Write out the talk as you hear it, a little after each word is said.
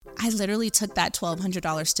I literally took that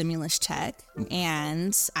 $1,200 stimulus check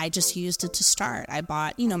and I just used it to start. I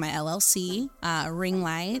bought, my LLC, ring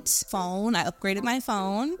light, phone. I upgraded my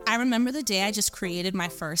phone. I remember the day I just created my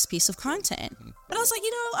first piece of content. But I was like,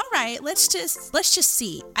 all right, let's just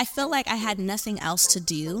see. I felt like I had nothing else to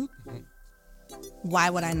do.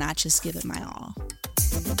 Why would I not just give it my all?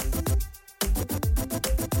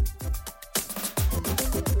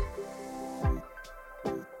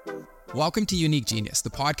 Welcome to Unique Genius, the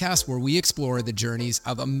podcast where we explore the journeys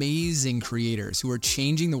of amazing creators who are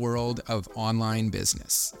changing the world of online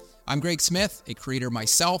business. I'm Greg Smith, a creator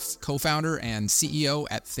myself, co-founder and CEO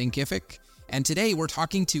at Thinkific, and today we're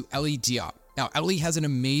talking to Ellie Diop. Now, Ellie has an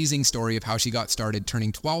amazing story of how she got started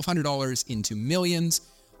turning $1,200 into millions,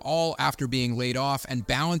 all after being laid off and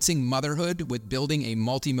balancing motherhood with building a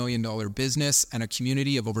multi-million-dollar business and a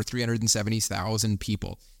community of over 370,000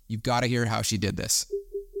 people. You've got to hear how she did this.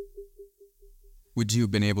 Would you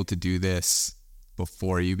have been able to do this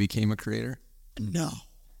before you became a creator? No.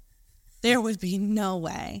 There would be no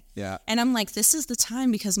way. Yeah. And I'm like, this is the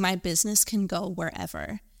time because my business can go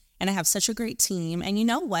wherever. And I have such a great team. And you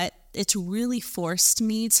know what? It's really forced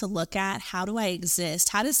me to look at how do I exist?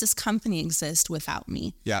 How does this company exist without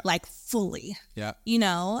me? Yeah. Like fully. Yeah.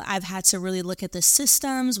 I've had to really look at the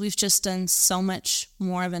systems. We've just done so much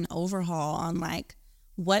more of an overhaul on like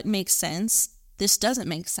what makes sense. This doesn't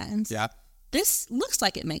make sense. Yeah. This looks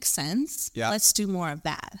like it makes sense. Yeah. Let's do more of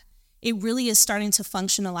that. It really is starting to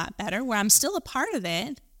function a lot better where I'm still a part of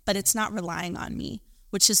it, but it's not relying on me,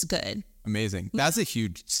 which is good. Amazing. That's a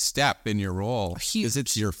huge step in your role. Huge. Because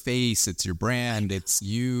it's your face, it's your brand, it's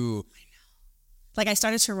you. Like I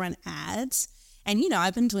started to run ads and,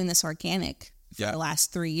 I've been doing this organic for the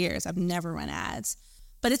last 3 years. I've never run ads,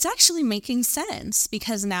 but it's actually making sense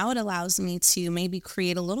because now it allows me to maybe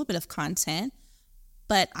create a little bit of content,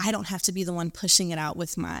 but I don't have to be the one pushing it out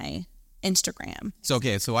with my Instagram.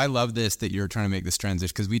 So I love this that you're trying to make this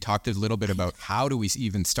transition because we talked a little bit about how do we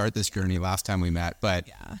even start this journey last time we met, but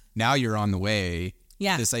now you're on the way.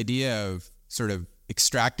 Yeah. This idea of sort of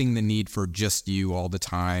extracting the need for just you all the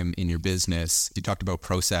time in your business. You talked about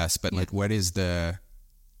process, but like what do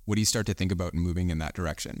you start to think about moving in that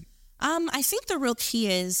direction? I think the real key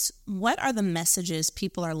is what are the messages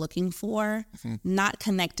people are looking for, not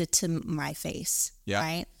connected to my face,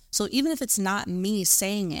 right? So even if it's not me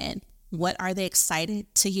saying it, what are they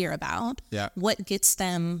excited to hear about? Yeah. What gets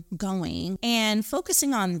them going? And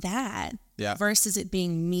focusing on that versus it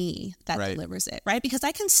being me that delivers it, right? Because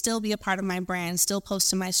I can still be a part of my brand, still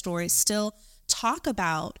post in my stories, still talk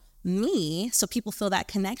about me so people feel that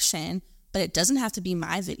connection, but it doesn't have to be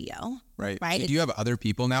my video. Right. Right. So do you have other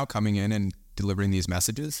people now coming in and delivering these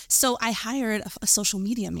messages? So I hired a social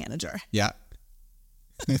media manager. Yeah.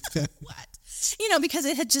 What? Because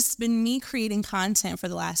it had just been me creating content for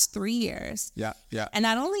the last 3 years. Yeah. Yeah. And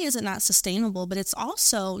not only is it not sustainable, but it's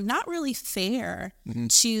also not really fair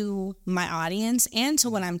to my audience and to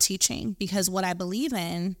what I'm teaching. Because what I believe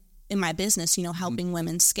in my business, helping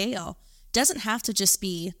women scale, doesn't have to just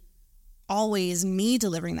be always me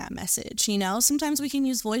delivering that message. Sometimes we can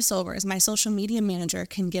use voiceovers. My social media manager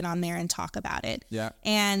can get on there and talk about it. Yeah.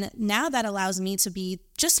 And now that allows me to be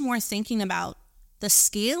just more thinking about the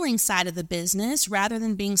scaling side of the business rather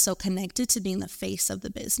than being so connected to being the face of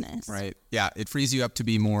the business. Right. Yeah. It frees you up to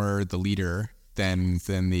be more the leader than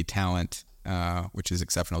the talent, which is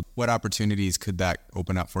exceptional. What opportunities could that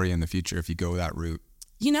open up for you in the future if you go that route?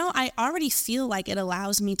 I already feel like it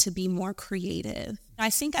allows me to be more creative.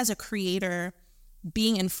 I think as a creator,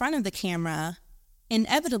 being in front of the camera,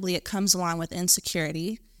 inevitably it comes along with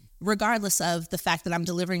insecurity, regardless of the fact that I'm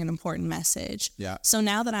delivering an important message. Yeah. So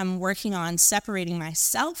now that I'm working on separating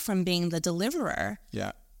myself from being the deliverer,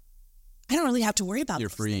 I don't really have to worry about You're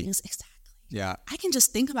those free. things. Exactly. Yeah. I can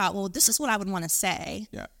just think about, well, this is what I would want to say.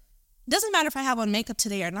 Yeah. Doesn't matter if I have on makeup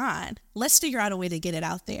today or not. Let's figure out a way to get it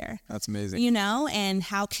out there. That's amazing. And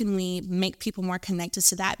how can we make people more connected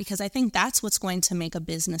to that? Because I think that's what's going to make a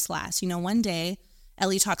business last. One day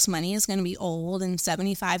Ellie Talks Money is going to be old and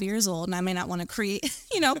 75 years old, and I may not want to create,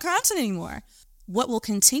 content anymore. What will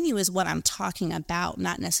continue is what I'm talking about,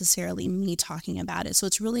 not necessarily me talking about it. So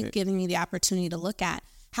it's really giving me the opportunity to look at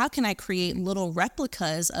how can I create little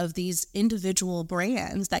replicas of these individual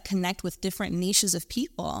brands that connect with different niches of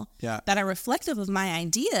people that are reflective of my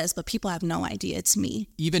ideas, but people have no idea it's me.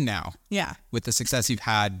 Even now, with the success you've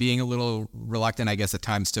had, being a little reluctant, I guess, at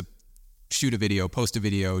times to shoot a video, post a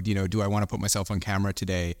video, do I want to put myself on camera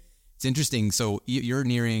today? It's interesting. So you're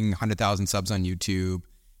nearing 100,000 subs on YouTube,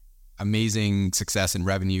 amazing success and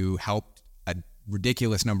revenue, helped a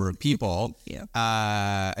ridiculous number of people.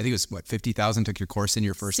 I think it was 50,000 took your course in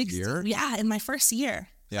your first year? Yeah, in my first year.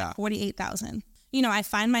 Yeah. 48,000. You know, I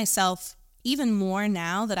find myself even more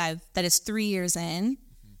now that it's 3 years in,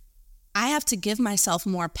 I have to give myself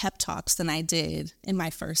more pep talks than I did in my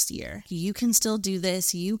first year. You can still do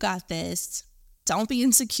this. You got this. Don't be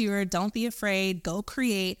insecure. Don't be afraid. Go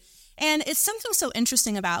create. And it's something so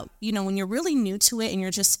interesting about, you know, when you're really new to it and you're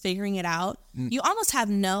just figuring it out, you almost have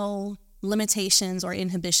no limitations or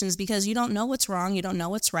inhibitions because you don't know what's wrong. You don't know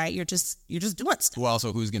what's right. You're just doing stuff. Well,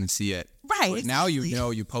 also, who's going to see it? Right. But now you know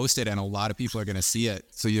you post it and a lot of people are going to see it.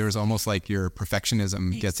 So there's almost like your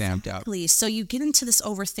perfectionism gets amped up. So you get into this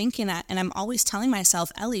overthinking and I'm always telling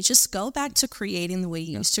myself, Ellie, just go back to creating the way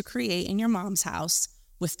you used to create in your mom's house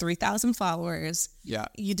with 3,000 followers. Yeah.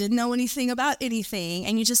 You didn't know anything about anything.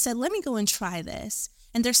 And you just said, let me go and try this.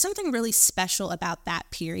 And there's something really special about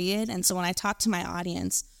that period. And so when I talk to my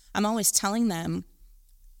audience, I'm always telling them,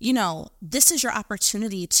 you know, this is your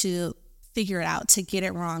opportunity to figure it out, to get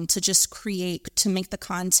it wrong, to just create, to make the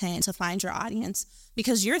content, to find your audience.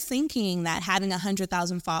 Because you're thinking that having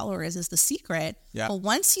 100,000 followers is the secret. Yeah. But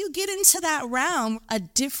once you get into that realm, a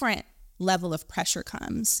different level of pressure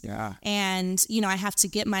comes. Yeah. And, you know, I have to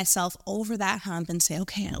get myself over that hump and say,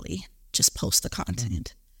 okay, Ellie, just post the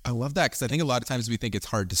content. I love that because I think a lot of times we think it's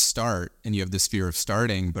hard to start and you have this fear of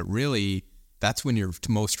starting, but really that's when you're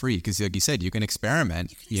most free because like you said, you can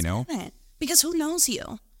experiment, you know? Because who knows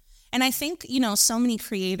you? And I think, you know, so many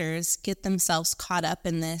creators get themselves caught up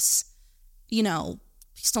in this, you know,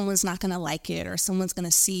 someone's not going to like it or someone's going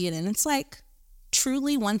to see it. And it's like,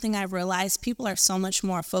 truly, one thing I've realized, people are so much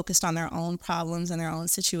more focused on their own problems and their own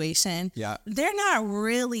situation. Yeah. They're not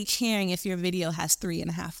really caring if your video has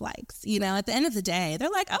 3.5 likes. You know, at the end of the day, they're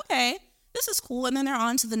like, okay, this is cool. And then they're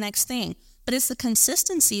on to the next thing. But it's the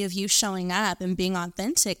consistency of you showing up and being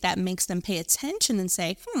authentic that makes them pay attention and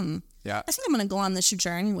say, yeah, I think I'm going to go on this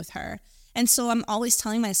journey with her. And so I'm always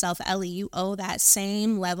telling myself, Ellie, you owe that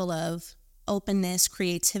same level of openness,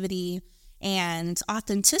 creativity, and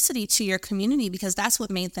authenticity to your community because that's what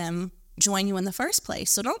made them join you in the first place.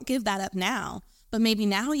 So don't give that up now. But maybe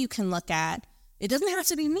now you can look at, it doesn't have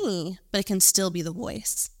to be me, but it can still be the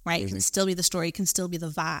voice, right? It can still be the story. It can still be the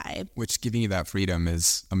vibe. Which giving you that freedom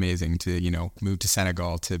is amazing to, you know, move to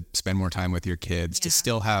Senegal, to spend more time with your kids, to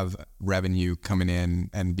still have revenue coming in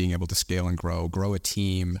and being able to scale and grow a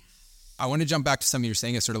team. I want to jump back to something you're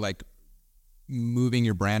saying is sort of like moving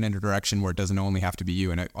your brand in a direction where it doesn't only have to be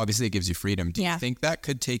you. And obviously it gives you freedom. Do you think that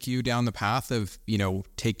could take you down the path of, you know,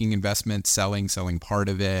 taking investments, selling part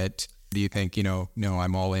of it? Do you think, you know, no,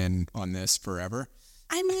 I'm all in on this forever?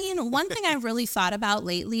 I mean, one thing I've really thought about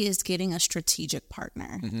lately is getting a strategic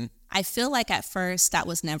partner. Mm-hmm. I feel like at first that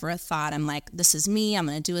was never a thought. I'm like, this is me. I'm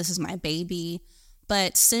going to do this as my baby.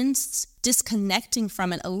 But since disconnecting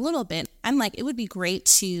from it a little bit, I'm like, it would be great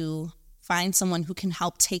to find someone who can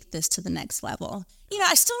help take this to the next level. You know,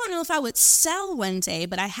 I still don't know if I would sell one day,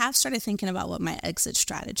 but I have started thinking about what my exit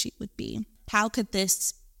strategy would be. How could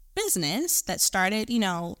this business that started, you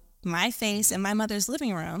know, my face in my mother's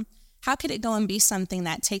living room, how could it go and be something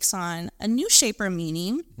that takes on a new shape or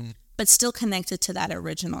meaning, but still connected to that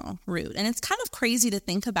original root? And it's kind of crazy to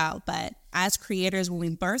think about, but as creators, when we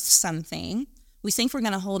birth something, we think we're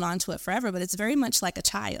going to hold on to it forever, but it's very much like a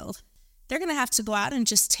child. They're going to have to go out and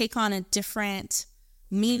just take on a different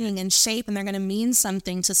meaning and shape, and they're going to mean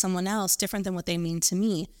something to someone else different than what they mean to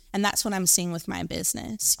me. And that's what I'm seeing with my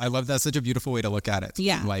business. I love that. Such a beautiful way to look at it.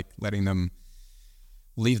 Yeah. Like letting them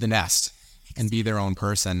leave the nest and be their own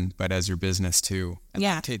person, but as your business too. And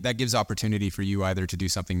that gives opportunity for you either to do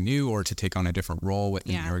something new or to take on a different role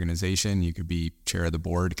within an organization. You could be chair of the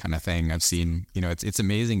board kind of thing. I've seen, you know, it's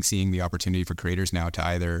amazing seeing the opportunity for creators now to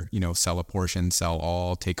either, you know, sell a portion, sell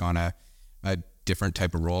all, take on a different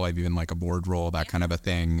type of role. I've even like a board role, that kind of a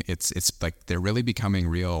thing. It's like they're really becoming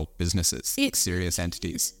real businesses, serious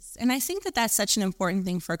entities. And I think that that's such an important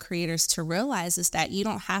thing for creators to realize is that you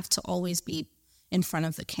don't have to always be in front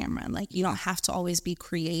of the camera. Like you don't have to always be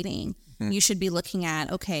creating. Mm-hmm. You should be looking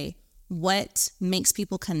at, okay, what makes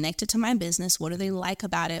people connected to my business? What do they like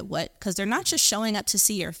about it? Because they're not just showing up to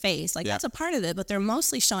see your face. Like that's a part of it, but they're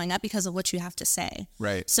mostly showing up because of what you have to say.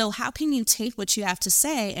 Right. So how can you take what you have to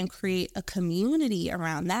say and create a community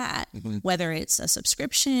around that, whether it's a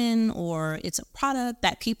subscription or it's a product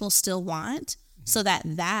that people still want, so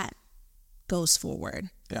that goes forward.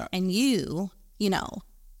 Yeah. And you know,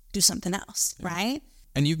 do something else, right?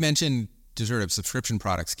 And you've mentioned sort of subscription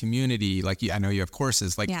products, community, like I know you have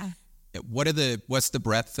courses, like what's the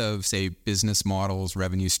breadth of, say, business models,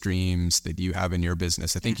 revenue streams that you have in your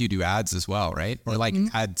business? I think you do ads as well, right? Or like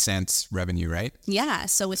AdSense revenue, right? Yeah.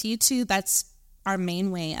 So with YouTube, that's our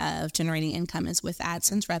main way of generating income is with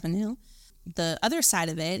AdSense revenue. the other side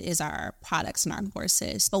of it is our products and our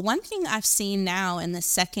courses. But one thing I've seen now in the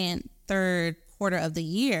second, third quarter of the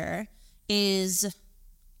year is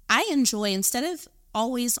I enjoy, instead of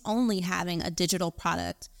always only having a digital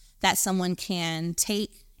product that someone can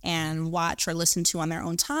take and watch or listen to on their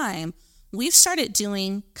own time, we've started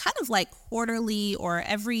doing kind of like quarterly or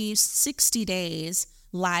every 60 days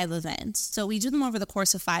live events. So we do them over the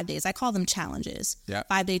course of 5 days. I call them challenges,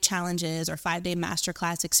 5-day challenges or 5-day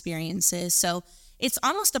masterclass experiences. So it's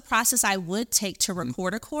almost the process I would take to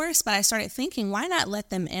record a course, but I started thinking, why not let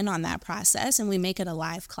them in on that process and we make it a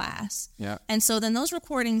live class? Yeah. And so then those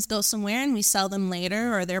recordings go somewhere and we sell them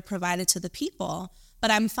later or they're provided to the people.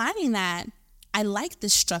 But I'm finding that I like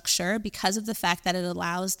this structure because of the fact that it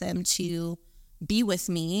allows them to be with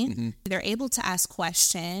me. They're able to ask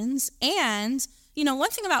questions. And, you know, one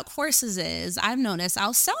thing about courses is I've noticed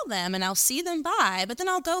I'll sell them and I'll see them buy, but then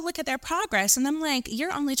I'll go look at their progress and I'm like,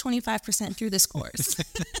 you're only 25% through this course.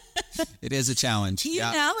 It is a challenge. You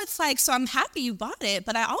know, it's like, so I'm happy you bought it,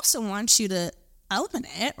 but I also want you to open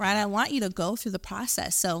it, right? I want you to go through the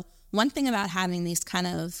process. So one thing about having these kind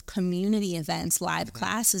of community events, live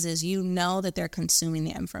classes, is you know that they're consuming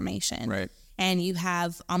the information. Right. And you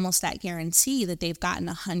have almost that guarantee that they've gotten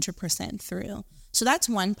 100% through. So that's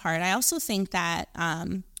one part. I also think that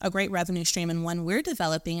a great revenue stream and one we're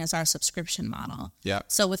developing is our subscription model. Yeah.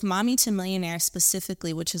 So with Mommy to Millionaire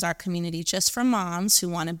specifically, which is our community just for moms who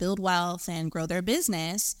want to build wealth and grow their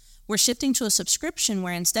business, we're shifting to a subscription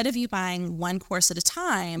where instead of you buying one course at a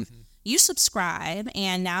time, you subscribe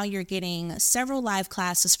and now you're getting several live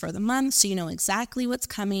classes for the month. So you know exactly what's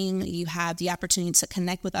coming. You have the opportunity to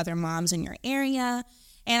connect with other moms in your area.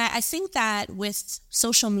 And I think that with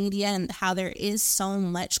social media and how there is so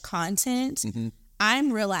much content,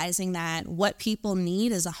 I'm realizing that what people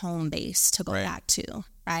need is a home base to go back to,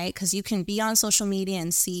 right? Because you can be on social media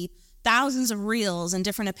and see thousands of reels and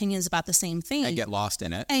different opinions about the same thing. And get lost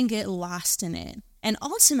in it. And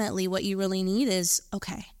ultimately what you really need is,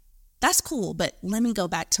 okay, that's cool, but let me go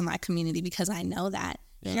back to my community because I know that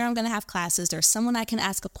here I'm going to have classes. There's someone I can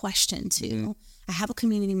ask a question to. I have a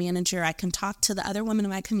community manager. I can talk to the other women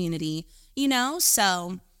in my community, you know?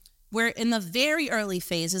 So we're in the very early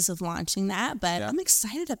phases of launching that, but I'm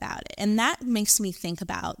excited about it. And that makes me think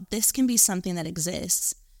about this can be something that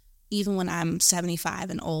exists even when I'm 75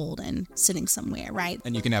 and old and sitting somewhere, right?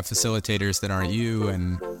 And you can have facilitators that aren't you,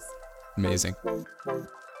 and amazing.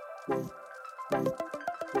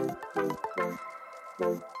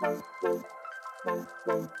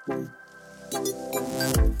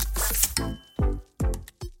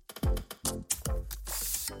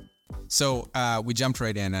 So we jumped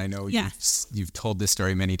right in. I know you've told this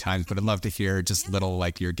story many times, but I'd love to hear just little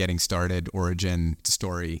like your getting started origin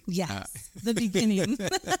story. Yes, the beginning.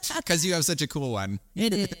 Because you have such a cool one.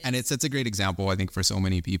 It is. And it's such a great example, I think, for so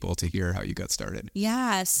many people to hear how you got started.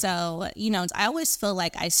 Yeah. So, you know, I always feel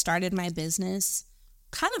like I started my business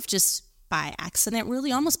kind of just by accident,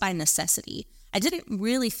 really almost by necessity. I didn't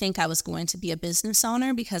really think I was going to be a business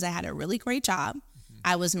owner because I had a really great job.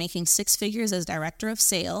 I was making 6 figures as director of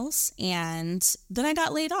sales, and then I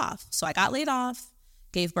got laid off. So I got laid off,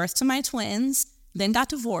 gave birth to my twins, then got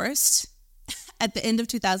divorced at the end of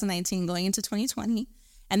 2019, going into 2020,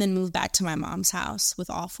 and then moved back to my mom's house with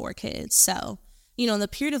all 4 kids. So, you know, in the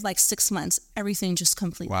period of like 6 months, everything just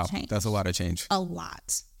completely changed. That's a lot of change. A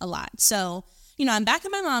lot. So, you know, I'm back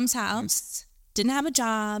at my mom's house, didn't have a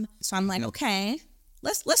job. So I'm like, okay,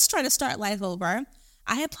 let's try to start life over.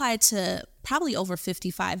 I applied to probably over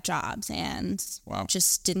 55 jobs and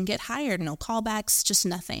just didn't get hired. No callbacks, just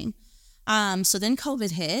nothing. So then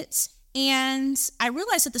COVID hit and I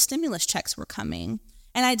realized that the stimulus checks were coming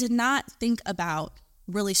and I did not think about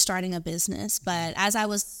really starting a business. But as I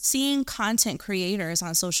was seeing content creators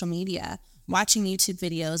on social media, watching YouTube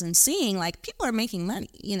videos and seeing like people are making money,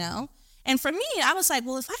 you know? And for me, I was like,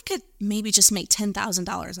 well, if I could maybe just make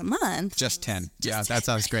 $10,000 a month. Just 10. That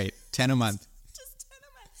sounds great. 10 a month.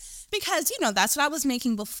 Because, you know, that's what I was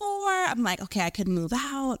making before. I'm like, okay, I could move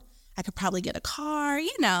out. I could probably get a car,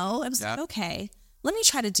 you know. I was like, okay, let me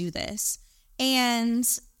try to do this. And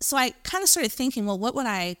so I kind of started thinking, well, what would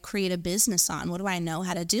I create a business on? What do I know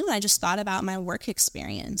how to do? And I just thought about my work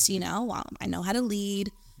experience, you know. Well, I know how to lead.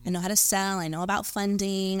 I know how to sell. I know about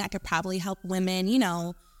funding. I could probably help women, you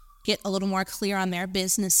know, get a little more clear on their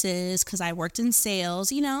businesses because I worked in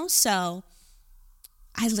sales, you know. So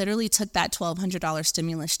I literally took that $1,200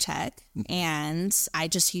 stimulus check and I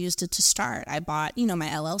just used it to start. I bought, you know, my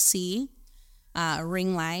LLC, a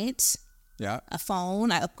ring light, a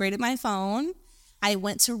phone. I upgraded my phone. I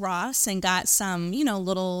went to Ross and got some, you know,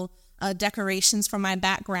 little decorations for my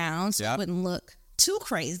background so it wouldn't look too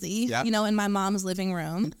crazy, Yeah. in my mom's living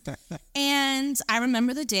room. And I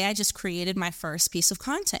remember the day I just created my first piece of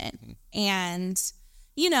content. And,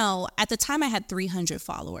 at the time I had 300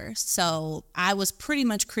 followers. So I was pretty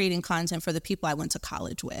much creating content for the people I went to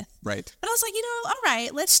college with. Right. But I was like, all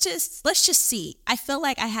right, let's just see. I feel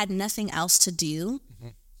like I had nothing else to do.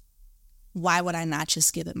 Why would I not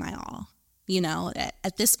just give it my all?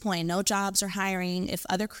 At this point, no jobs are hiring. If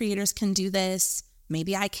other creators can do this,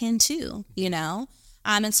 maybe I can too,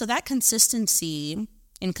 And so that consistency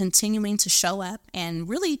in continuing to show up and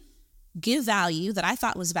really give value that I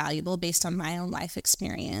thought was valuable based on my own life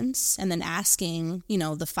experience, and then asking,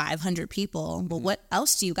 the 500 people, well, what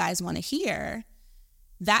else do you guys want to hear?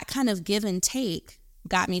 That kind of give and take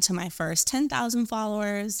got me to my first 10,000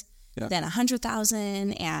 followers, then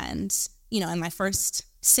 100,000, and, in my first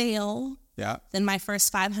sale, then my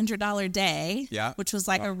first $500 day, which was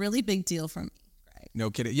like a really big deal for me. No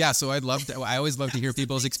kidding. Yeah. So I always love to hear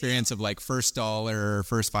people's experience of like first dollar,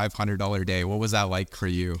 first $500 day. What was that like for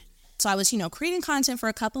you? So I was, creating content for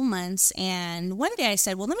a couple months. And one day I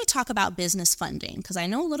said, well, let me talk about business funding because I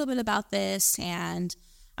know a little bit about this and,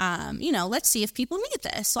 let's see if people need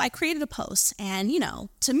this. So I created a post and,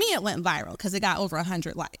 to me, it went viral because it got over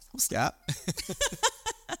 100 likes. Yeah.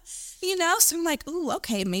 So I'm like, ooh,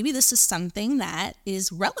 okay, maybe this is something that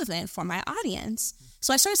is relevant for my audience.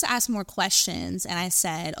 So I started to ask more questions and I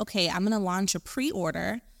said, okay, I'm going to launch a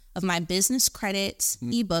pre-order of my business credit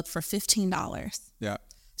ebook for $15. Yeah.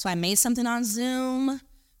 So I made something on Zoom,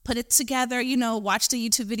 put it together, watched a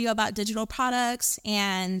YouTube video about digital products,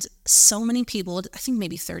 and so many people, I think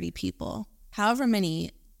maybe 30 people, however many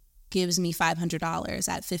gives me $500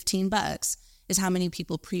 at $15 is how many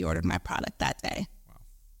people pre-ordered my product that day. Wow.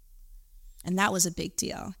 And that was a big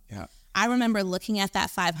deal. Yeah. I remember looking at that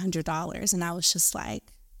 $500 and I was just like,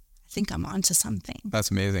 I think I'm onto something. That's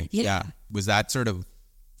amazing. Yeah. Was that sort of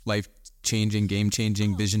life-changing,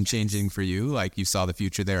 game-changing, vision-changing for you? Like you saw the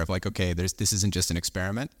future there of like, okay, this isn't just an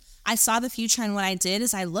experiment. I saw the future, and what I did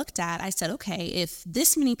is I said, okay, if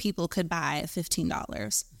this many people could buy at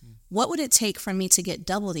 $15, what would it take for me to get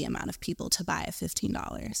double the amount of people to buy at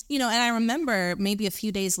 $15? And I remember maybe a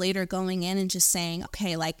few days later going in and just saying,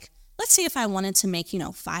 okay, like, let's see if I wanted to make,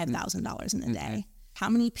 $5,000 in a day. How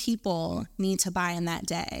many people need to buy in that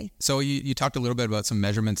day? So you talked a little bit about some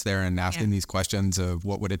measurements there and asking these questions of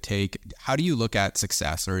what would it take? How do you look at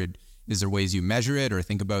success, or is there ways you measure it or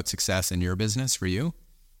think about success in your business for you?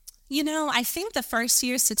 I think the first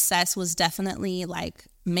year's success was definitely like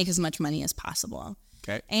make as much money as possible.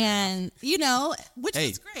 Okay. And, which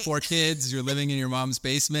was great. 4 kids, you're living in your mom's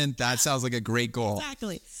basement. That sounds like a great goal.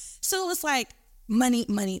 Exactly. So it was like, money.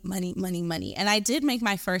 And I did make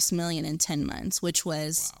my first $1 million in 10 months, which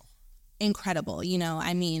was incredible.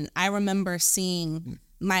 I remember seeing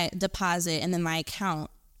my deposit and then my account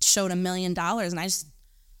showed $1 million. And I just,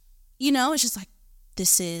 it's just like,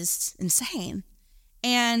 this is insane.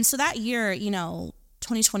 And so that year,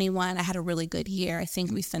 2021, I had a really good year. I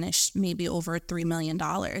think we finished maybe over $3 million.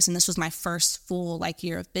 And this was my first full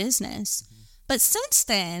year of business. But since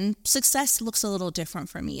then, success looks a little different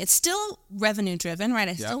for me. It's still revenue driven, right?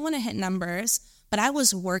 I still want to hit numbers, but I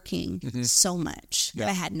was working so much.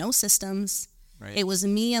 I had no systems. Right. It was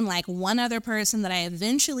me and one other person that I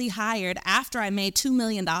eventually hired after I made $2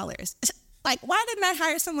 million. Why didn't I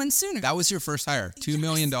hire someone sooner? That was your first hire. $2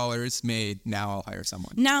 million made. Now I'll hire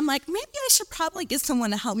someone. Now I'm like, maybe I should probably get someone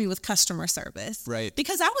to help me with customer service. Right.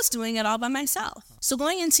 Because I was doing it all by myself. So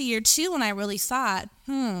going into year 2, when I really thought,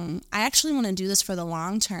 I actually want to do this for the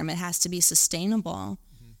long term. It has to be sustainable.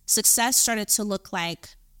 Success started to look like,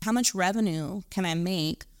 how much revenue can I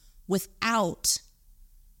make without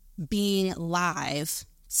being live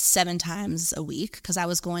 7 times a week, because I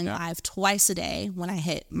was going live twice a day when I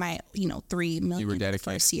hit my, 3 million. You were dedicated.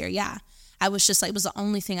 First year. Yeah. I was just it was the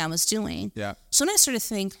only thing I was doing. Yeah. So then I started to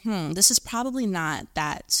think, this is probably not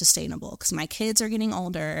that sustainable because my kids are getting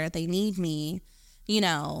older. They need me,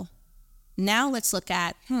 Now let's look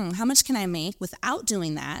at, how much can I make without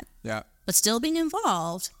doing that? Yeah. But still being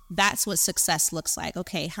involved. That's what success looks like.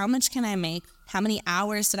 Okay. How much can I make? How many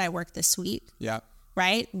hours did I work this week? Yeah.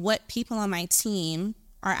 Right? What people on my team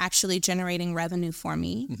are actually generating revenue for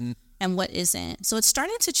me and what isn't. So it's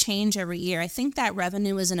starting to change every year. I think that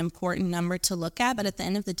revenue is an important number to look at, but at the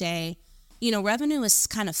end of the day, revenue is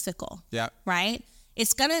kind of fickle, right?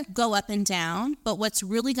 It's going to go up and down, but what's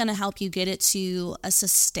really going to help you get it to a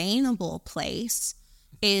sustainable place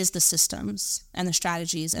is the systems and the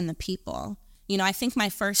strategies and the people. I think my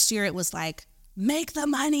first year it was like, make the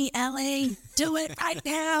money, Ellie, do it right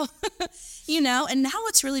now, and now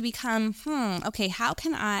it's really become, okay, how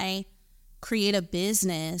can I create a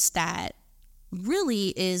business that really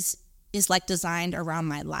is like designed around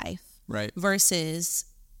my life. Right. Versus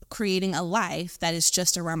creating a life that is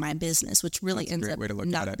just around my business, which really ends up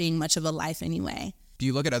not being much of a life anyway. Do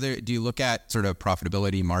you look at sort of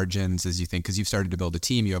profitability margins as you think, because you've started to build a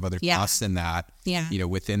team, you have other costs in that,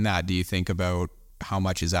 within that, do you think about how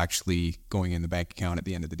much is actually going in the bank account at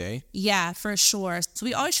the end of the day? Yeah, for sure. So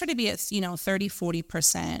we always try to be at,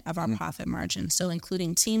 30-40% of our profit margin. So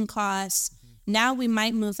including team costs. Now we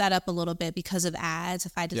might move that up a little bit because of ads,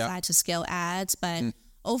 if I decide to scale ads, but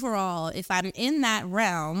overall, if I'm in that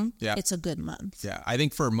realm, it's a good month. Yeah, I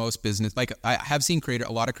think for most business, like I have seen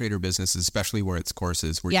a lot of creator businesses, especially where it's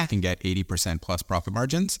courses, where you can get 80% plus profit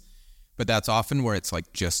margins. But that's often where it's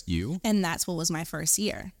like just you. And that's what was my first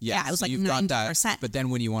year. Yeah, it was so like you've 90%. Got that, but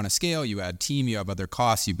then when you want to scale, you add team, you have other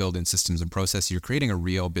costs, you build in systems and processes. You're creating a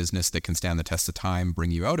real business that can stand the test of time,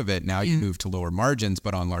 bring you out of it. Now you move to lower margins,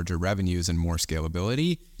 but on larger revenues and more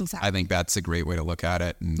scalability. Exactly. I think that's a great way to look at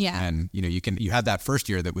it. And you had that first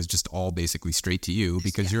year that was just all basically straight to you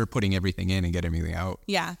because you're putting everything in and getting everything out.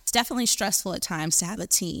 Yeah, it's definitely stressful at times to have a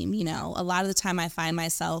team. A lot of the time I find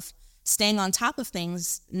myself staying on top of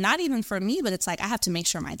things, not even for me, but it's like I have to make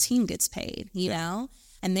sure my team gets paid, you know,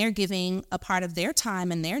 and they're giving a part of their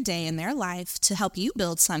time and their day and their life to help you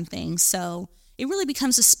build something. So it really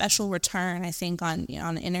becomes a special return, I think, on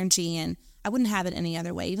energy, and I wouldn't have it any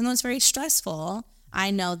other way. Even though it's very stressful, I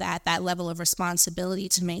know that level of responsibility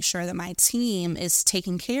to make sure that my team is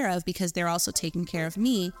taken care of because they're also taking care of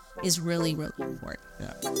me is really, really important.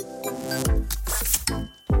 Yeah.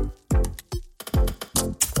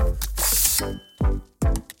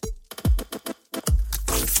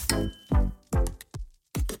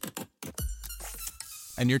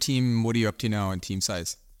 And your team, what are you up to now in team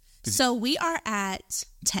size? So we are at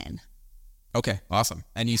 10. Okay, awesome.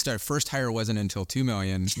 And you first hire wasn't until 2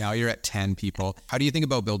 million. Now you're at 10 people. How do you think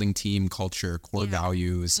about building team culture, core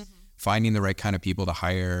values, finding the right kind of people to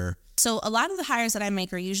hire? So a lot of the hires that I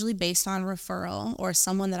make are usually based on referral or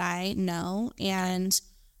someone that I know. And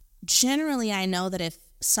generally I know that if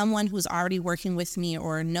someone who's already working with me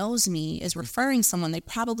or knows me is referring someone, they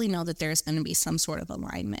probably know that there's going to be some sort of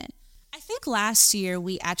alignment. I think last year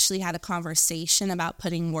we actually had a conversation about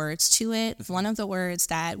putting words to it. One of the words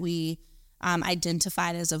that we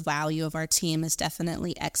identified as a value of our team is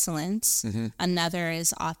definitely excellence. Another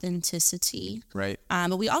is authenticity. Right.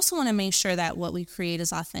 But we also want to make sure that what we create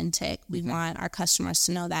is authentic. We want our customers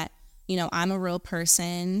to know that, I'm a real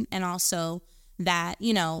person, and also that,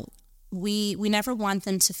 we never want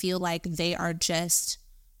them to feel like they are just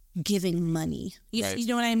giving money. You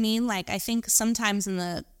know what I mean? Like, I think sometimes in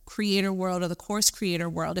the creator world or the course creator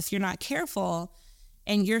world, if you're not careful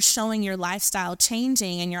and you're showing your lifestyle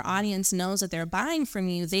changing and your audience knows that they're buying from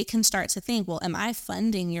you, they can start to think, well, am I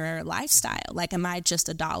funding your lifestyle? Like, am I just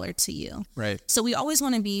a dollar to you? Right. So we always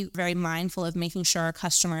want to be very mindful of making sure our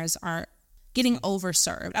customers aren't getting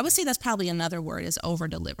overserved. I would say that's probably another word, is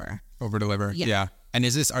over-deliver. Over-deliver, yeah. And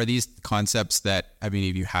are these concepts that, have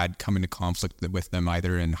you had come into conflict with them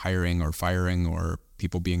either in hiring or firing or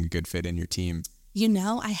people being a good fit in your team?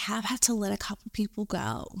 I have had to let a couple people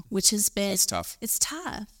go, which has been... It's tough. It's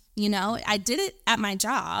tough. I did it at my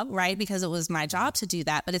job, right? Because it was my job to do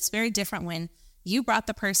that. But it's very different when you brought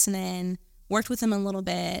the person in, worked with them a little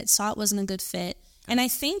bit, saw it wasn't a good fit. And I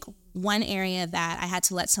think one area that I had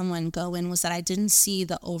to let someone go in was that I didn't see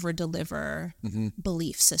the over-deliver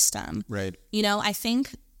belief system. Right. I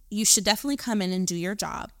think you should definitely come in and do your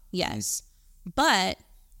job. Yes. But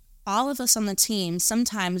all of us on the team,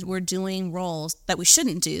 sometimes we're doing roles that we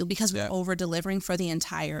shouldn't do because we're over-delivering for the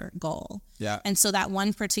entire goal. Yeah. And so that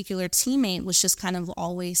one particular teammate was just kind of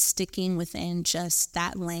always sticking within just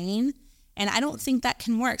that lane. And I don't think that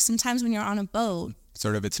can work. Sometimes when you're on a boat,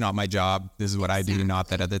 sort of, it's not my job. This is what I do, not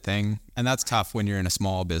that other thing. And that's tough when you're in a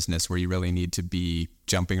small business where you really need to be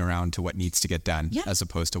jumping around to what needs to get done as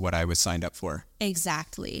opposed to what I was signed up for.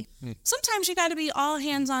 Exactly. Sometimes you got to be all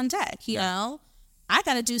hands on deck, you know? I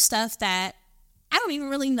got to do stuff that I don't even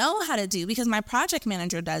really know how to do because my project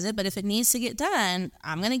manager does it. But if it needs to get done,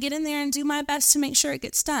 I'm going to get in there and do my best to make sure it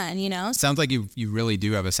gets done, Sounds like you really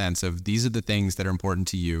do have a sense of these are the things that are important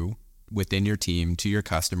to you within your team, to your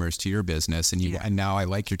customers, to your business. And now I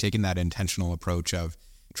like you're taking that intentional approach of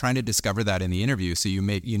trying to discover that in the interview. So you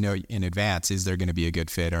in advance, is there going to be a good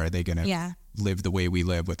fit? Or are they going to live the way we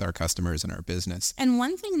live with our customers and our business? And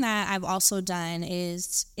one thing that I've also done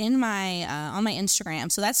is in my, on my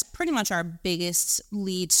Instagram. So that's pretty much our biggest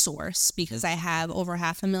lead source because I have over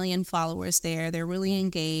 500,000 followers there. They're really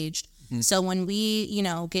engaged. So when we,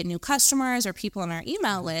 get new customers or people on our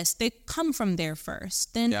email list, they come from there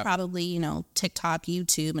first. Then probably, TikTok,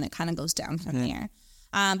 YouTube, and it kind of goes down from there.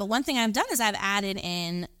 But one thing I've done is I've added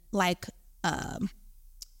in like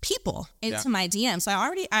people into my DM. So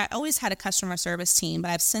I always had a customer service team,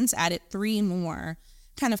 but I've since added 3 more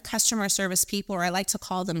kind of customer service people, or I like to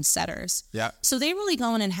call them setters. Yeah. So they really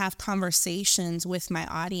go in and have conversations with my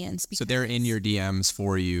audience. So they're in your DMs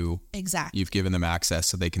for you. Exactly. You've given them access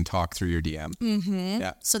so they can talk through your DM. Mm-hmm.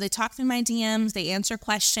 Yeah. So they talk through my DMs, they answer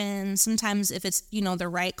questions. Sometimes if it's, the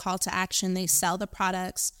right call to action, they sell the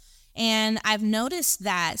products. And I've noticed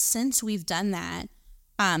that since we've done that,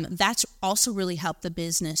 that's also really helped the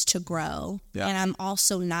business to grow. Yeah. And I'm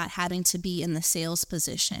also not having to be in the sales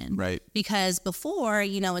position. Right. Because before,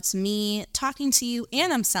 it's me talking to you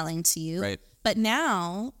and I'm selling to you. Right. But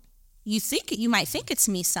now you might think it's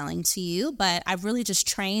me selling to you, but I've really just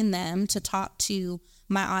trained them to talk to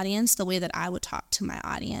my audience the way that I would talk to my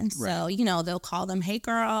audience. Right. So, they'll call them, hey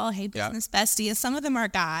girl, hey business bestie. And some of them are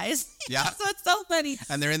guys. Yeah. So it's so funny.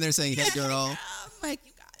 And they're in there saying, hey girl. I'm like,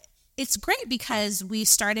 it's great because we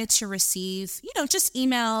started to receive, just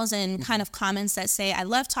emails and kind of comments that say, I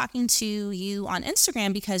love talking to you on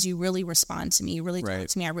Instagram because you really respond to me. You really talk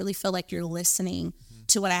to me. I really feel like you're listening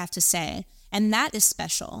to what I have to say. And that is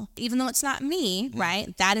special. Even though it's not me,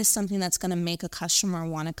 right? That is something that's going to make a customer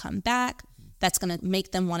want to come back. That's going to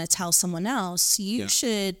make them want to tell someone else. You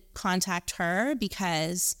should contact her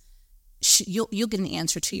because you'll get an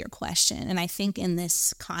answer to your question. And I think in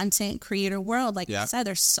this content creator world, like I said,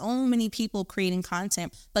 there's so many people creating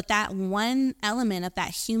content, but that one element of that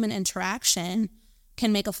human interaction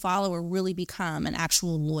can make a follower really become an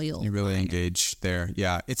actual loyal. You really engage there.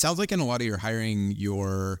 Yeah. It sounds like in a lot of your hiring,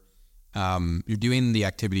 you're doing the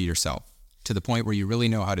activity yourself to the point where you really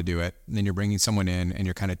know how to do it. And then you're bringing someone in and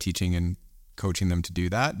you're kind of teaching and coaching them to do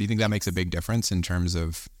that. Do you think that makes a big difference in terms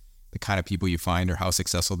of the kind of people you find or how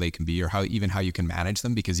successful they can be or how you can manage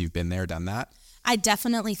them because you've been there, done that? I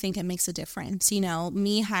definitely think it makes a difference.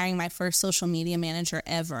 Me hiring my first social media manager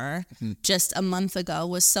ever just a month ago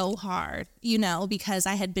was so hard, because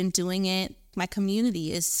I had been doing it. My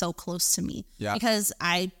community is so close to me because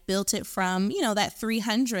I built it from, that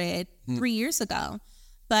 300 3 years ago.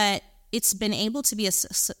 But it's been able to be a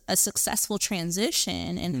successful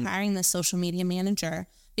transition in hiring the social media manager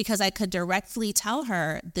because I could directly tell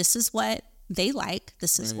her, this is what they like.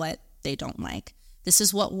 This is what they don't like. This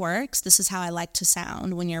is what works. This is how I like to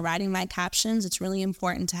sound. When you're writing my captions, it's really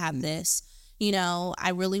important to have this.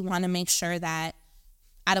 I really want to make sure that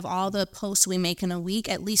out of all the posts we make in a week,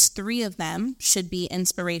 at least 3 of them should be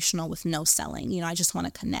inspirational with no selling. I just want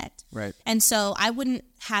to connect. Right. And so I wouldn't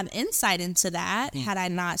have insight into that had I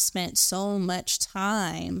not spent so much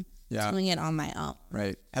time doing it on my own.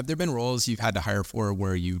 Right. Have there been roles you've had to hire for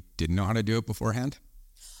where you didn't know how to do it beforehand?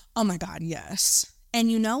 Oh my God, yes. And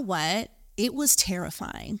you know what? It was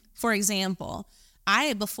terrifying. For example,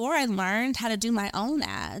 before I learned how to do my own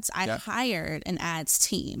ads, I hired an ads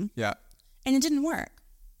team. Yeah. And it didn't work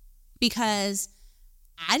because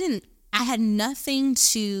I had nothing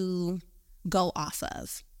to go off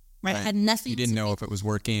of. Right. I had nothing. You didn't know if it was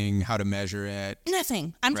working, how to measure it.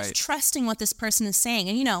 Nothing. I'm just trusting what this person is saying.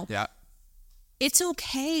 And it's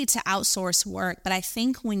okay to outsource work, but I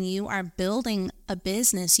think when you are building a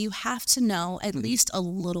business, you have to know at least a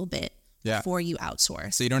little bit before you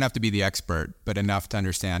outsource. So you don't have to be the expert, but enough to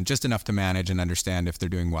understand, just enough to manage and understand if they're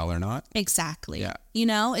doing well or not. Exactly. Yeah.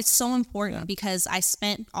 It's so important because I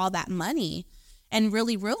spent all that money and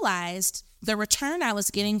really realized the return I was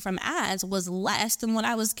getting from ads was less than what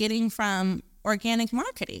I was getting from organic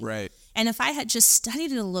marketing. Right. And if I had just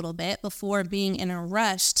studied it a little bit before being in a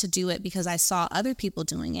rush to do it because I saw other people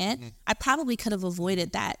doing it, I probably could have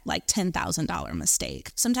avoided that like $10,000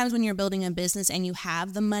 mistake. Sometimes when you're building a business and you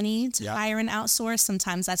have the money to hire and outsource,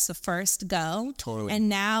 sometimes that's the first go. Totally. And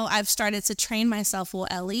now I've started to train myself, well,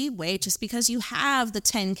 Ellie, wait, just because you have the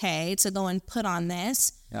 10K to go and put on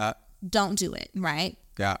this, don't do it, right?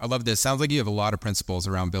 Yeah, I love this. Sounds like you have a lot of principles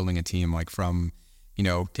around building a team, like from,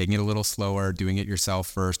 taking it a little slower, doing it yourself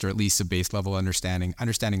first, or at least a base level understanding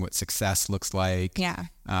what success looks like. Yeah.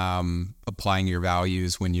 Applying your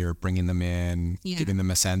values when you're bringing them in, giving them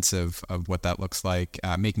a sense of what that looks like,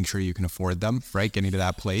 making sure you can afford them, right? Getting to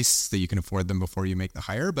that place that you can afford them before you make the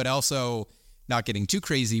hire, but also not getting too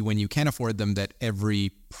crazy when you can afford them, that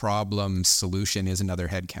every problem solution is another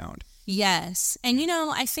head count. Yes. And,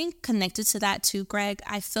 I think connected to that too, Greg,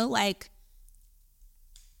 I feel like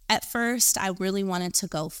at first I really wanted to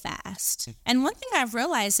go fast. And one thing I've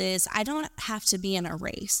realized is I don't have to be in a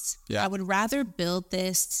race. Yeah. I would rather build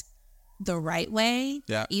this the right way,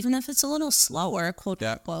 even if it's a little slower, quote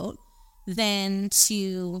unquote, than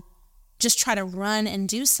to just try to run and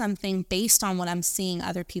do something based on what I'm seeing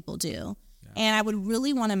other people do. Yeah. And I would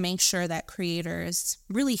really want to make sure that creators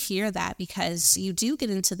really hear that, because you do get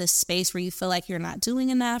into this space where you feel like you're not doing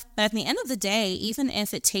enough. But at the end of the day, even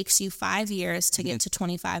if it takes you 5 years to get to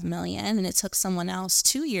 25 million and it took someone else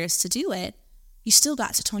 2 years to do it, you still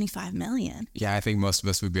got to 25 million. Yeah, I think most of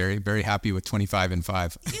us would be very, very happy with 25 and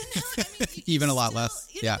 5. Even a lot less.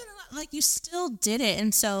 Yeah. Like, you still did it.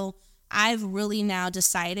 And so I've really now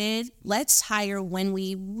decided, let's hire when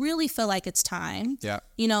we really feel like it's time. Yeah.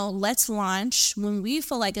 Let's launch when we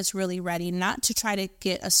feel like it's really ready, not to try to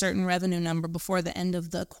get a certain revenue number before the end of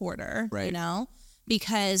the quarter, right.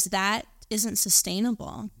 Because that isn't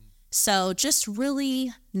sustainable. So just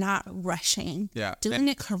really not rushing, doing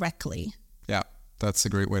it correctly. Yeah, that's a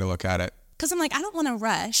great way to look at it. Because I'm like, I don't want to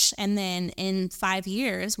rush. And then in 5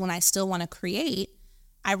 years, when I still want to create,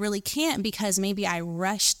 I really can't, because maybe I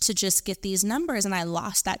rushed to just get these numbers and I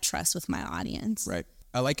lost that trust with my audience. Right.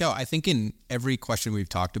 I like how I think in every question we've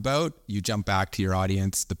talked about, you jump back to your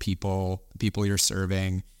audience, the people you're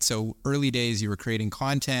serving. So early days, you were creating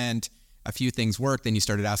content, a few things worked, then you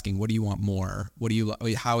started asking, what do you want more?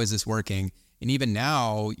 How is this working? And even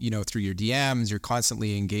now, through your DMs, you're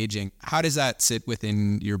constantly engaging. How does that sit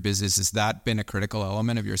within your business? Has that been a critical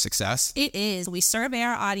element of your success? It is. We survey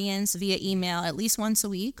our audience via email at least once a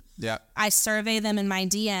week. Yeah. I survey them in my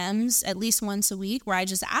DMs at least once a week, where I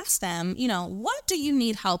just ask them, what do you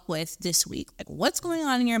need help with this week? Like, what's going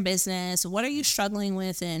on in your business? What are you struggling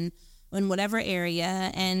with in whatever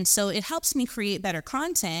area? And so it helps me create better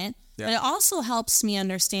content, but it also helps me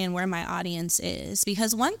understand where my audience is.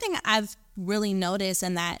 Because one thing I've really noticed,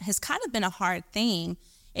 and that has kind of been a hard thing,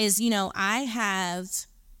 is, I have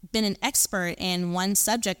been an expert in one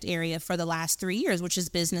subject area for the last 3 years, which is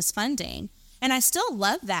business funding. And I still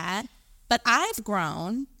love that, but I've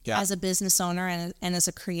grown as a business owner and as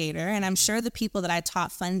a creator. And I'm sure the people that I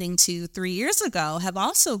taught funding to 3 years ago have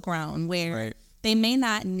also grown, where they may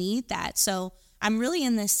not need that. So I'm really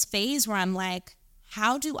in this phase where I'm like,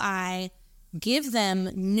 how do I give them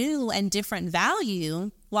new and different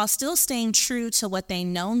value while still staying true to what they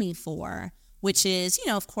know me for, which is,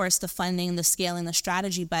 of course, the funding, the scaling, the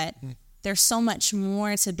strategy, but there's so much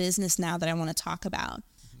more to business now that I want to talk about.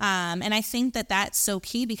 And I think that that's so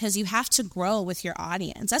key, because you have to grow with your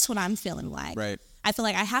audience. That's what I'm feeling like. Right. I feel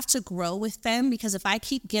like I have to grow with them, because if I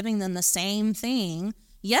keep giving them the same thing,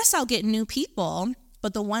 yes, I'll get new people,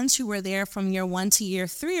 but the ones who were there from year 1 to year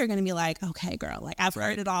 3 are going to be like, okay, girl, like, I've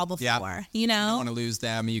heard it all before, You don't want to lose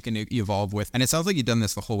them. You can evolve with. And it sounds like you've done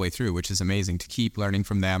this the whole way through, which is amazing, to keep learning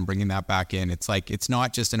from them, bringing that back in. It's like, it's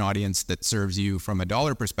not just an audience that serves you from a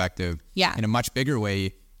dollar perspective. Yeah. In a much bigger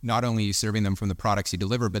way, not only are you serving them from the products you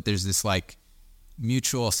deliver, but there's this like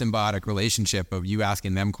mutual symbiotic relationship of you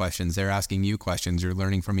asking them questions, they're asking you questions, you're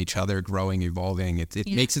learning from each other, growing, evolving. It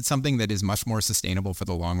makes it something that is much more sustainable for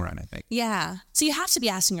the long run, I think. Yeah. So you have to be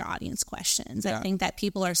asking your audience questions. I think that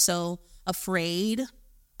people are so afraid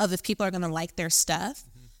of if people are going to like their stuff.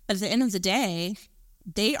 But at the end of the day,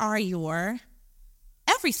 they are your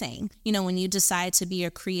everything. When you decide to be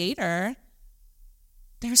a creator,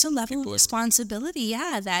 there's a level of responsibility,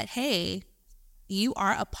 that, hey, you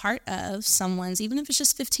are a part of someone's, even if it's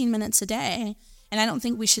just 15 minutes a day. And I don't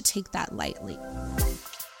think we should take that lightly.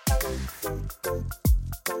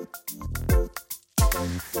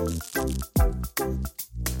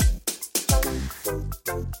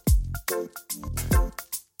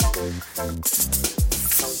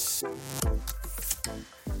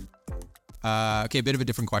 Okay, a bit of a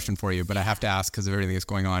different question for you, but I have to ask because of everything that's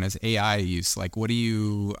going on, is AI use. Like, how are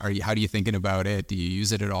you thinking about it? Do you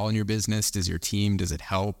use it at all in your business? Does it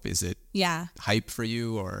help? Is it hype for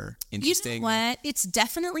you or interesting? You know what? It's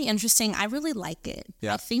definitely interesting. I really like it.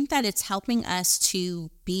 Yeah. I think that it's helping us to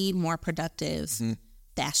be more productive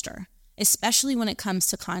faster, especially when it comes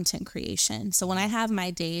to content creation. So when I have my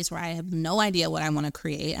days where I have no idea what I want to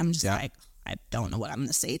create, I'm just like, I don't know what I'm going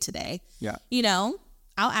to say today. Yeah.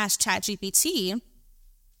 I'll ask ChatGPT.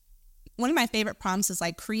 One of my favorite prompts is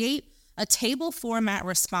like, create a table format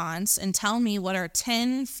response and tell me what are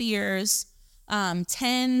 10 fears,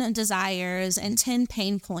 10 desires, and 10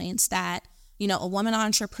 pain points that, a woman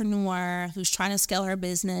entrepreneur who's trying to scale her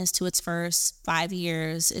business to its first 5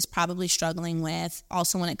 years is probably struggling with,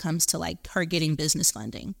 also when it comes to like her getting business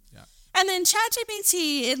funding. Yeah. And then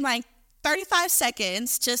ChatGPT in like 35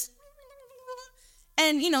 seconds just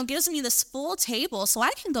and, gives me this full table so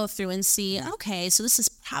I can go through and see, okay, so this is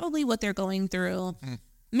probably what they're going through.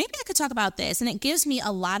 Maybe I could talk about this. And it gives me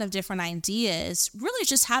a lot of different ideas, really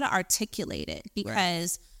just how to articulate it.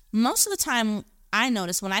 Because most of the time I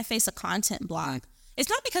notice when I face a content block, it's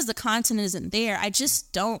not because the content isn't there. I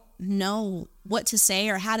just don't know what to say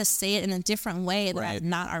or how to say it in a different way that I've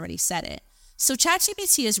not already said it. So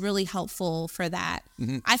ChatGPT is really helpful for that.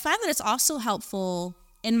 I find that it's also helpful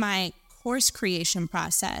in my course creation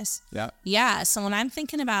process. Yeah. So when I'm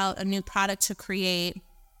thinking about a new product to create,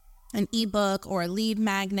 an ebook or a lead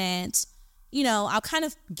magnet, I'll kind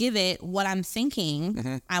of give it what I'm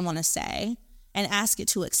thinking I want to say and ask it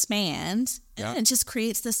to expand. And it just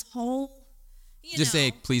creates this whole,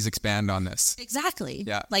 say, please expand on this. Exactly.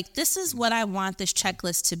 Yeah. Like, this is what I want this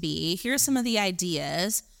checklist to be. Here's some of the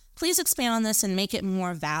ideas. Please expand on this and make it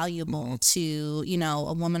more valuable to,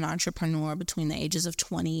 a woman entrepreneur between the ages of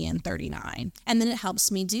 20 and 39. And then it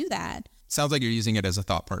helps me do that. Sounds like you're using it as a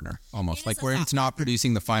thought partner, almost like where it's not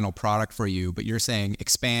producing the final product for you, but you're saying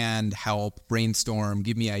expand, help, brainstorm,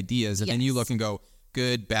 give me ideas. And then you look and go,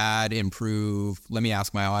 good, bad, improve. Let me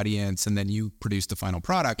ask my audience. And then you produce the final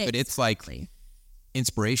product. But it's like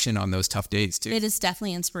inspiration on those tough days too. It is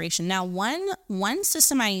definitely inspiration. Now, one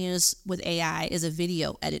system I use with AI is a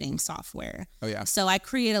video editing software. Oh yeah. So I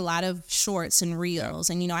create a lot of shorts and reels,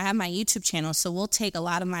 and I have my YouTube channel. So we'll take a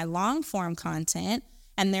lot of my long form content,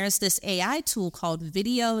 and there's this AI tool called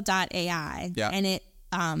video.ai, and it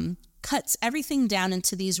cuts everything down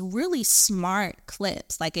into these really smart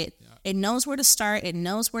clips. Like it knows where to start, it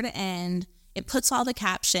knows where to end. It puts all the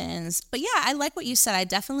captions. But yeah, I like what you said. I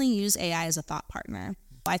definitely use AI as a thought partner.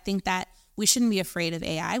 I think that we shouldn't be afraid of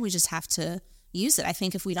AI. We just have to use it. I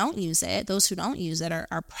think if we don't use it, those who don't use it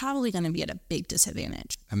are probably going to be at a big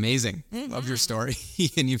disadvantage. Amazing. Love your story.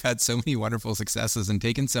 And you've had so many wonderful successes and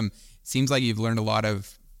taken seems like you've learned a lot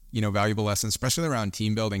of valuable lessons, especially around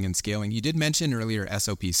team building and scaling. You did mention earlier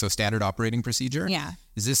SOP, so standard operating procedure. Yeah.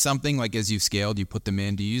 Is this something like as you've scaled, you put them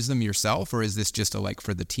in, do you use them yourself, or is this just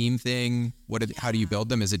for the team thing? How do you build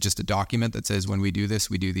them? Is it just a document that says when we do this,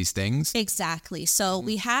 we do these things? Exactly. So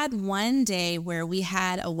we had one day where we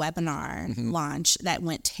had a webinar launch that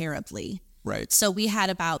went terribly. Right. So we had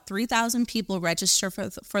about 3,000 people register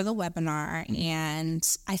for the webinar, and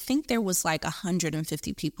I think there was like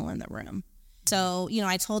 150 people in the room. So,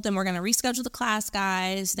 I told them we're going to reschedule the class,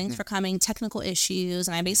 guys. Thanks for coming. Technical issues.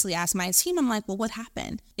 And I basically asked my team, I'm like, well, what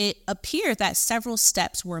happened? It appeared that several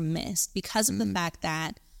steps were missed because of the fact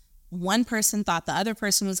that one person thought the other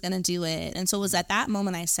person was going to do it. And so it was at that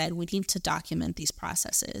moment I said, we need to document these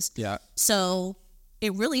processes. Yeah. So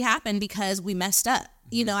it really happened because we messed up.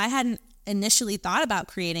 I hadn't initially thought about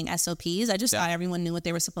creating SOPs. I just thought everyone knew what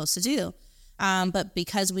they were supposed to do. But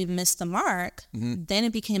because we missed the mark, then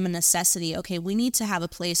it became a necessity. Okay, we need to have a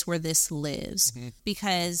place where this lives,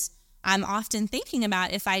 because I'm often thinking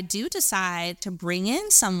about if I do decide to bring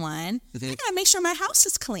in someone, I gotta make sure my house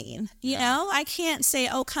is clean. You know, I can't say,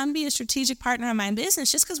 oh, come be a strategic partner in my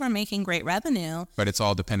business just because we're making great revenue. But it's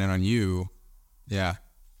all dependent on you. Yeah.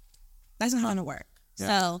 That's not how it'll work.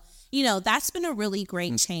 Yeah. So, that's been a really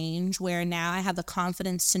great change where now I have the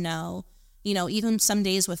confidence to know, even some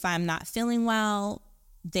days if I'm not feeling well,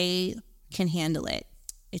 they can handle it.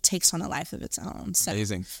 It takes on a life of its own. So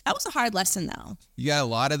amazing. That was a hard lesson, though. You got a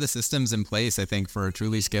lot of the systems in place, I think, for a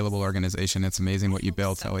truly scalable organization. It's amazing what you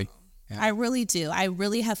built, Ellie. Yeah. I really do. I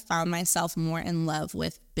really have found myself more in love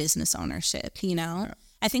with business ownership,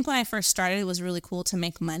 I think when I first started, it was really cool to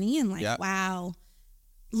make money and wow,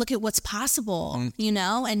 look at what's possible,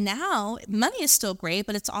 And now money is still great,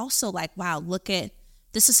 but it's also like, wow, look at,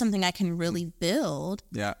 this is something I can really build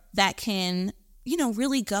that can,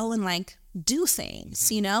 really go and do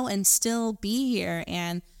things, and still be here,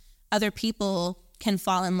 and other people can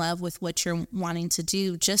fall in love with what you're wanting to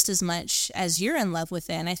do just as much as you're in love with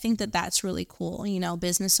it. And I think that that's really cool.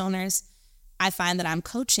 Business owners, I find that I'm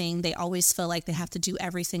coaching, they always feel like they have to do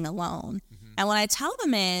everything alone. And what I tell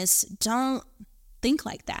them is, don't think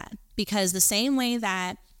like that, because the same way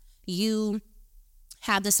that you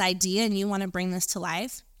have this idea and you want to bring this to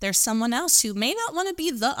life, there's someone else who may not want to be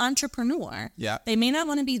the entrepreneur. Yeah. They may not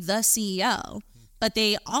want to be the CEO, but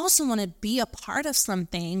they also want to be a part of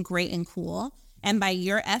something great and cool. And by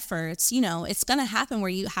your efforts, it's going to happen where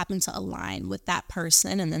you happen to align with that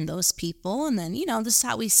person and then those people. And then, this is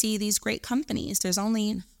how we see these great companies. There's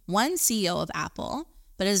only one CEO of Apple,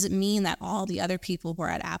 but does it mean that all the other people who are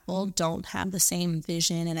at Apple don't have the same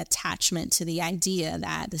vision and attachment to the idea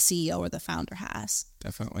that the CEO or the founder has?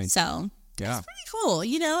 Definitely. So it's pretty cool.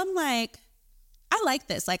 I'm like, I like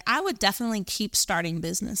this. I would definitely keep starting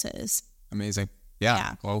businesses. Amazing.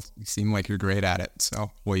 Yeah. Well, you seem like you're great at it.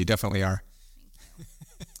 So, well, you definitely are.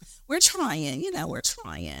 We're trying, we're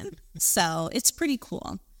trying. So it's pretty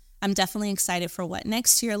cool. I'm definitely excited for what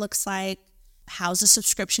next year looks like. How's the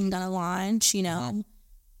subscription going to launch?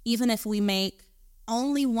 Even if we make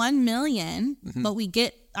only 1 million, but we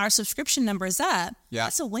get our subscription numbers up,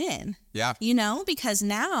 that's a win. Yeah. Because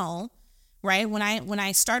now right? When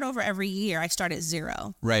I start over every year, I start at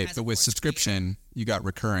zero. Right. But with subscription, you got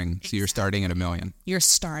recurring. Exactly. So you're starting at $1 million. You're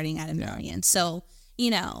starting at $1 million. So,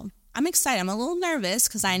 I'm excited. I'm a little nervous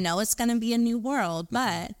because I know it's going to be a new world,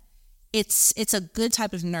 but it's a good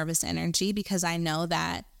type of nervous energy because I know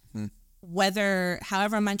that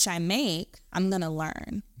however much I make, I'm going to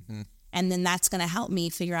learn. Mm-hmm. And then that's going to help me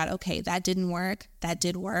figure out, okay, that didn't work. That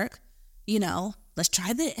did work. Let's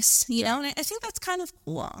try this, and I think that's kind of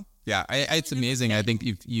cool. Yeah, it's amazing. I think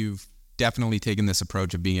you've definitely taken this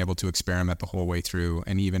approach of being able to experiment the whole way through.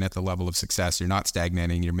 And even at the level of success, you're not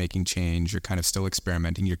stagnating, you're making change, you're kind of still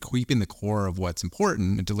experimenting, you're keeping the core of what's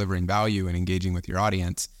important and delivering value and engaging with your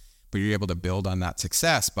audience. But you're able to build on that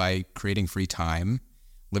success by creating free time,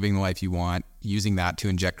 living the life you want, using that to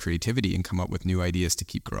inject creativity and come up with new ideas to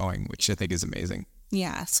keep growing, which I think is amazing.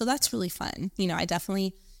 Yeah, so that's really fun. I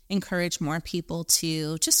definitely encourage more people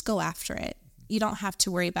to just go after it. You don't have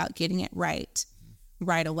to worry about getting it right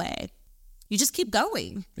away. You just keep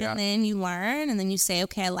going. Yeah. And then you learn and then you say,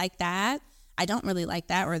 okay, I like that. I don't really like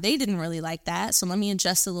that, or they didn't really like that. So let me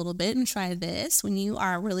adjust a little bit and try this. When you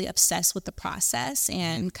are really obsessed with the process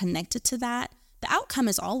and connected to that, the outcome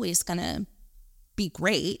is always going to be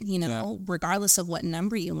great, regardless of what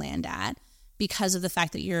number you land at, because of the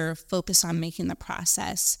fact that you're focused on making the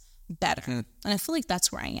process better. And I feel like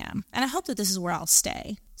that's where I am. And I hope that this is where I'll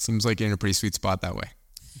stay. Seems like you're in a pretty sweet spot that way.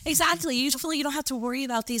 Exactly. You feel like you don't have to worry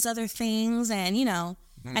about these other things. And,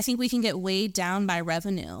 I think we can get weighed down by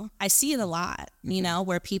revenue. I see it a lot,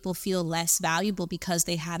 where people feel less valuable because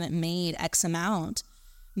they haven't made X amount.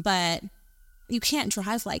 But you can't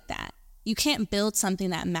drive like that. You can't build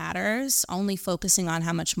something that matters only focusing on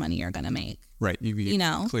how much money you're going to make. Right. You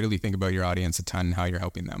clearly think about your audience a ton, how you're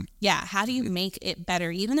helping them. Yeah. How do you make it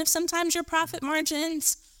better? Even if sometimes your profit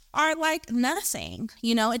margins are like nothing,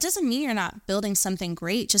 it doesn't mean you're not building something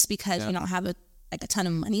great just because you don't have a ton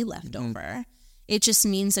of money left over. It just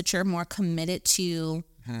means that you're more committed to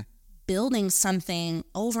building something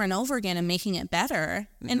over and over again and making it better.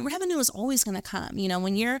 And revenue is always going to come.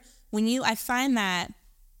 I find that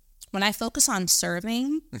when I focus on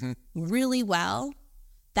serving really well,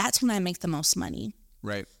 that's when I make the most money.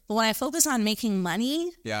 Right. But when I focus on making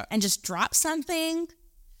money and just drop something,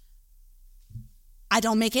 I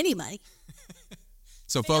don't make any money.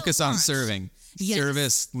 So focus on serving. Yes.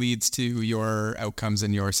 Service leads to your outcomes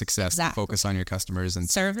and your success. Exactly. Focus on your customers. And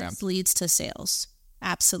service leads to sales.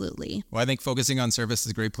 Absolutely. Well, I think focusing on service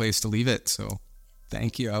is a great place to leave it. So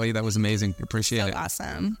thank you, Ellie. That was amazing. Appreciate it.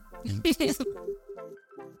 Awesome.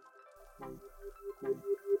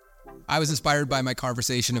 I was inspired by my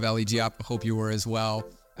conversation of Ellie Diop. I hope you were as well.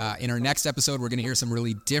 In our next episode, we're going to hear some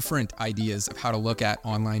really different ideas of how to look at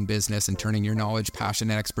online business and turning your knowledge, passion,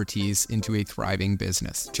 and expertise into a thriving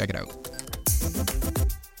business. Check it out.